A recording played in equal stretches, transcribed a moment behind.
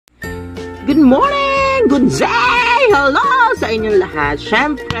Good morning! Good day! Hello sa inyong lahat.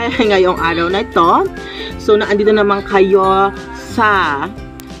 Siyempre, ngayong araw na ito, so naandito naman kayo sa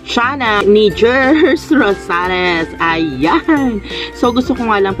channel ni Jers Rosales. Ayan! So, gusto ko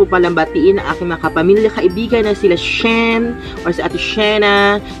nga lang po palang batiin ang aking mga kapamilya, kaibigan na sila Shen or si Ate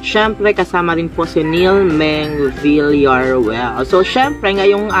Shena. Siyempre, kasama rin po si Neil Meng Villarreal. So, siyempre,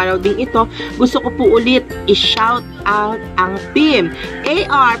 ngayong araw din ito, gusto ko po ulit i-shout out ang team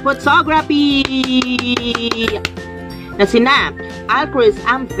AR Photography na sina Alcris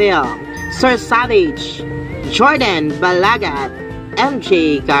Amphil, Sir Savage, Jordan Balagat,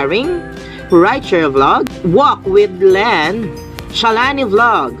 MJ Garing, Richer Vlog, Walk with Len, Shalani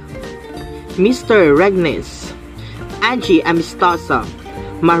Vlog, Mr. Regnis, Angie Amistosa,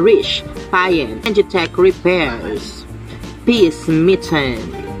 Marish Payen, Angitech Repairs, Peace Mitten,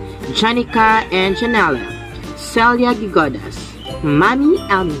 Janica and Janela, Celia Gigodas, Mami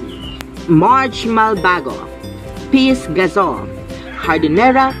Ami, Marge Malbago, Peace Gazon,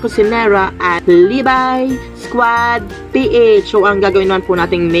 Hardinera, Cusinera, at Libay Squad PH. So, ang gagawin naman po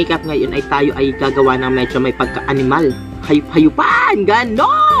nating makeup ngayon ay tayo ay gagawa ng medyo may pagka-animal. Hayup-hayupan!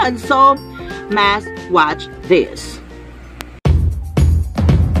 Ganon! So, must watch this.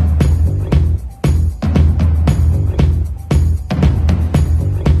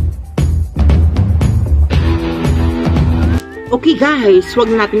 Okay guys, wag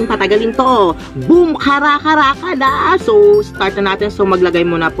natin patagalin to. Boom! Haraka-haraka na! So, start na natin. So, maglagay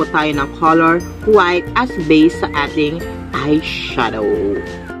muna po tayo ng color white as base sa ating eyeshadow.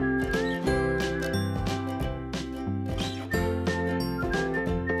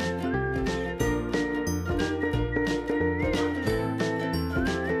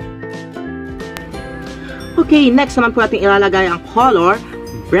 Okay, next naman po natin ilalagay ang color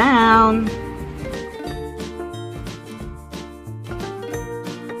brown.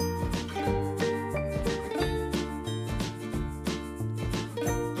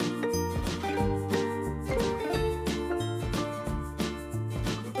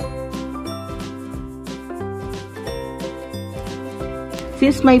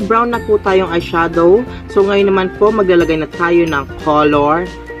 Since may brown na po tayong eyeshadow, so ngayon naman po maglalagay na tayo ng color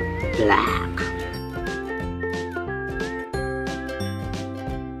black.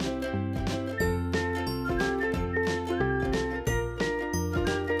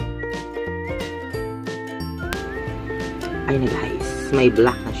 Ayun na guys, may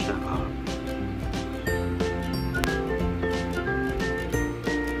black na siya.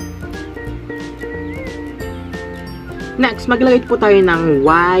 Next, maglagay po tayo ng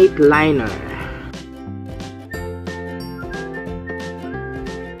white liner.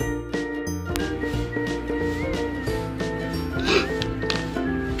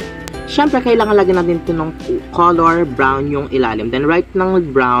 Siyempre, kailangan lagyan natin ito ng color brown yung ilalim. Then, right ng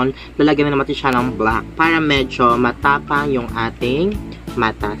brown, lalagyan na naman siya ng black para medyo matapang yung ating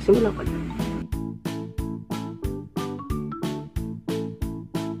mata. Simulan ko na.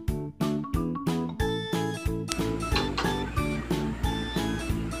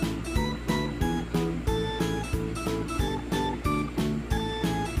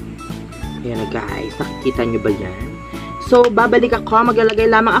 Ayan na guys, nakikita nyo ba yan? So, babalik ako, maglalagay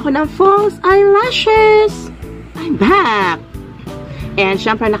lamang ako ng false eyelashes. I'm back! And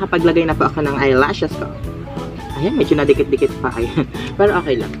syempre, nakapaglagay na po ako ng eyelashes ko. Ayan, medyo nadikit-dikit pa. Ayan. Pero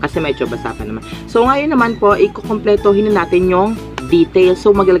okay lang, kasi medyo basa pa naman. So, ngayon naman po, ikukompletohin na natin yung details. So,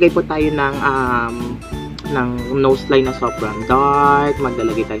 maglalagay po tayo ng nose line na sobrang dark.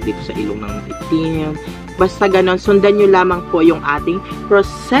 Maglalagay tayo dito sa ilong ng itim. Basta ganon, sundan nyo lamang po yung ating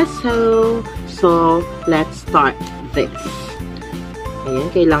proseso. So, let's start this. Ayan,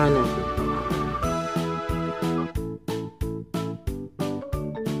 kailangan natin.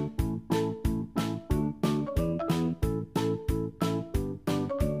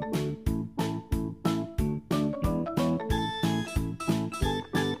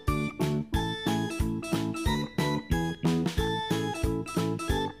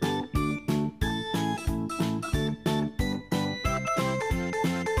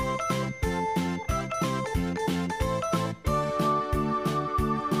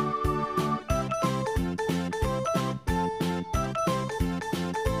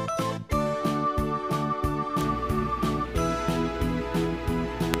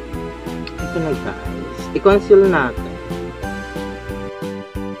 Ito na guys, i-conceal natin.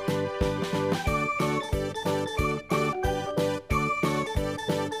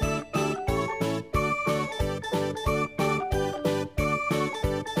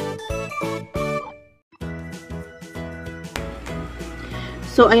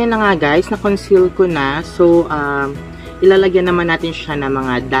 So, ayan na nga guys, na-conceal ko na. So, ilalagyan naman natin siya ng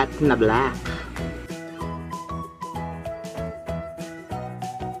mga dot na black.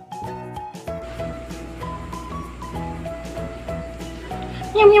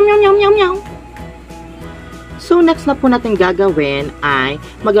 Yum, yum, yum, yum, yum, yum. So, next na po natin gagawin ay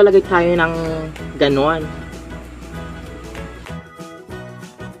maglalagay tayo ng ganon.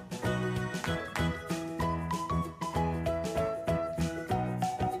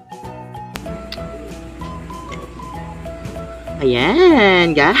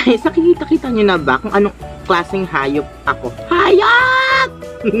 Ayan, guys. Nakikita-kita nyo na ba kung anong klaseng hayop ako? Hayop!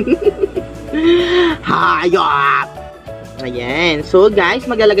 Hayop! Ayan. So, guys,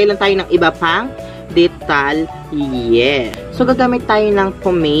 maglalagay lang tayo ng iba pang detalye. So, gagamit tayo ng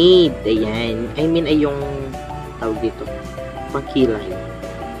pomade. Ayan. I mean, ay yung tawag dito. Pangkilay.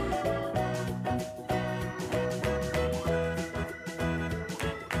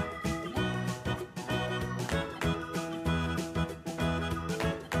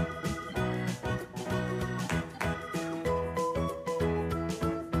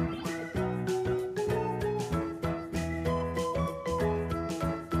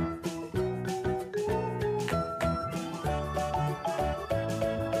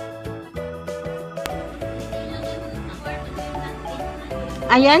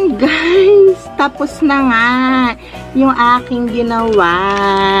 Ayan, guys. Tapos na nga yung aking ginawa.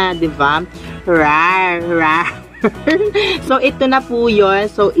 Diba? Rar, rar. So, ito na po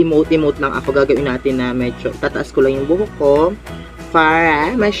yun. So, emote-emote lang ako. Gagawin natin na medyo tataas ko lang yung buhok ko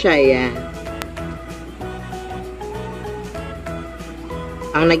para masyaya.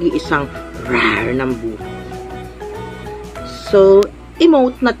 Ang nag-iisang rar ng buhok. So,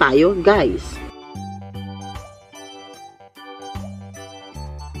 emote na tayo, guys.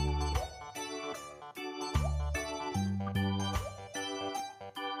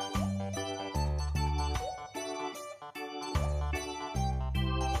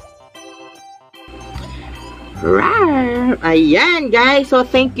 Rawr! Ayan, guys. So,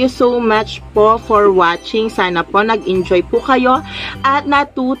 thank you so much po for watching. Sana po nag-enjoy po kayo at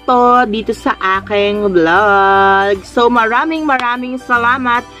natuto dito sa aking vlog. So, maraming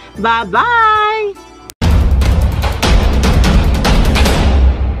salamat. Bye-bye!